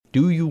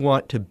Do you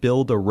want to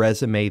build a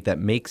resume that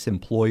makes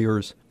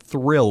employers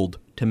thrilled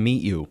to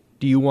meet you?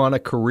 Do you want a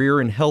career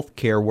in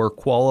healthcare where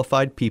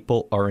qualified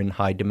people are in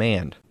high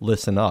demand?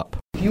 Listen up.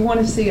 If you want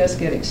to see us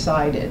get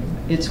excited,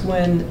 it's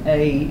when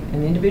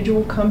an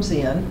individual comes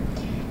in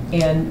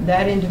and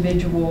that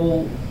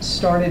individual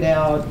started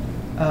out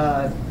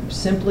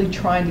simply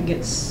trying to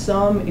get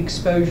some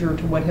exposure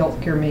to what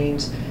healthcare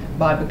means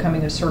by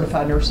becoming a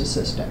certified nurse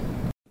assistant.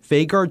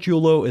 Faye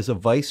Gargiulo is a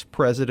vice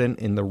president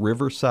in the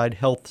Riverside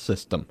health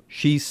system.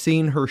 She's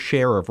seen her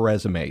share of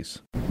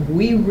resumes.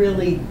 We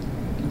really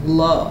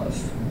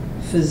love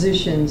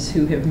physicians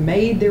who have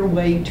made their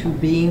way to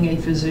being a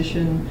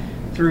physician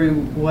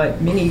through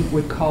what many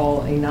would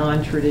call a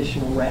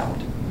non-traditional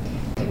route.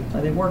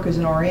 They work as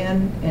an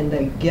RN and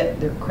they get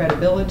their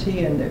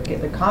credibility and they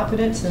get their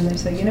confidence and they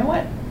say, you know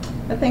what,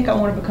 I think I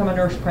want to become a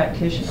nurse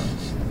practitioner.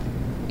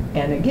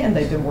 And again,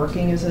 they've been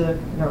working as a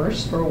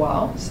nurse for a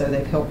while, so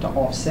they've helped to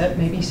offset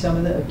maybe some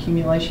of the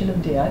accumulation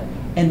of debt.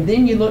 And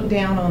then you look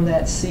down on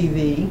that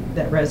CV,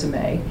 that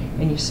resume,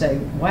 and you say,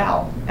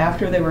 wow,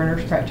 after they were a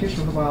nurse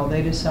practitioner for a while,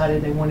 they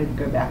decided they wanted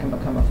to go back and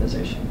become a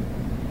physician.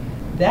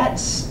 That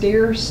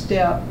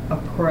stair-step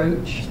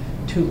approach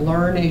to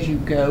learn as you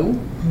go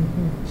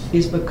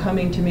is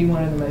becoming to me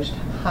one of the most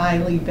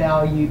highly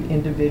valued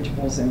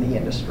individuals in the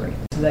industry.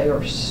 They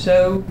are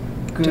so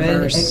good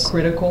at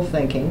critical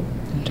thinking.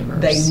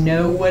 They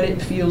know what it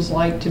feels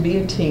like to be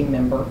a team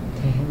member.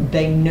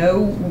 They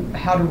know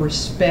how to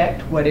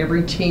respect what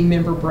every team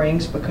member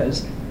brings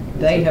because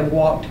they have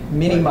walked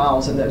many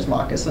miles in those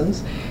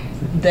moccasins.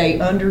 They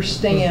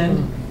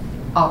understand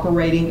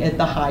operating at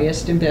the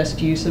highest and best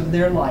use of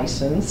their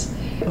license.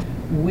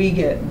 We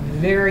get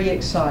very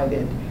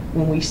excited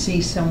when we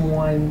see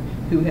someone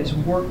who has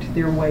worked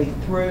their way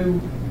through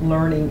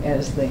learning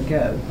as they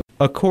go.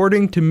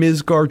 According to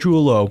Ms.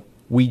 Gargiulo,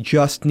 we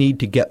just need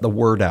to get the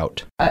word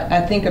out.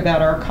 I think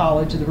about our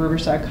college, the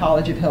Riverside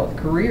College of Health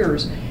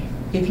Careers.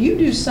 If you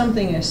do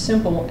something as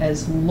simple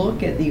as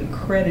look at the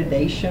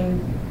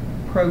accreditation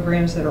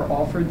programs that are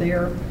offered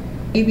there,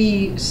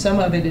 maybe some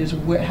of it is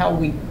how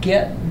we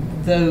get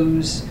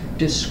those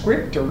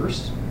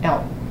descriptors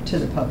out to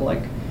the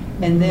public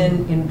and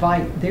then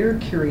invite their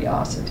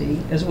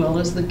curiosity as well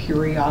as the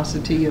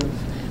curiosity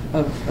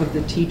of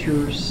the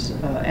teachers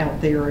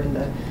out there in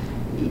the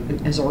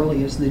as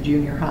early as the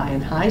junior high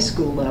and high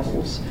school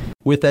levels.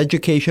 With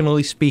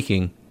Educationally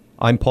Speaking,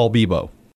 I'm Paul Bebo.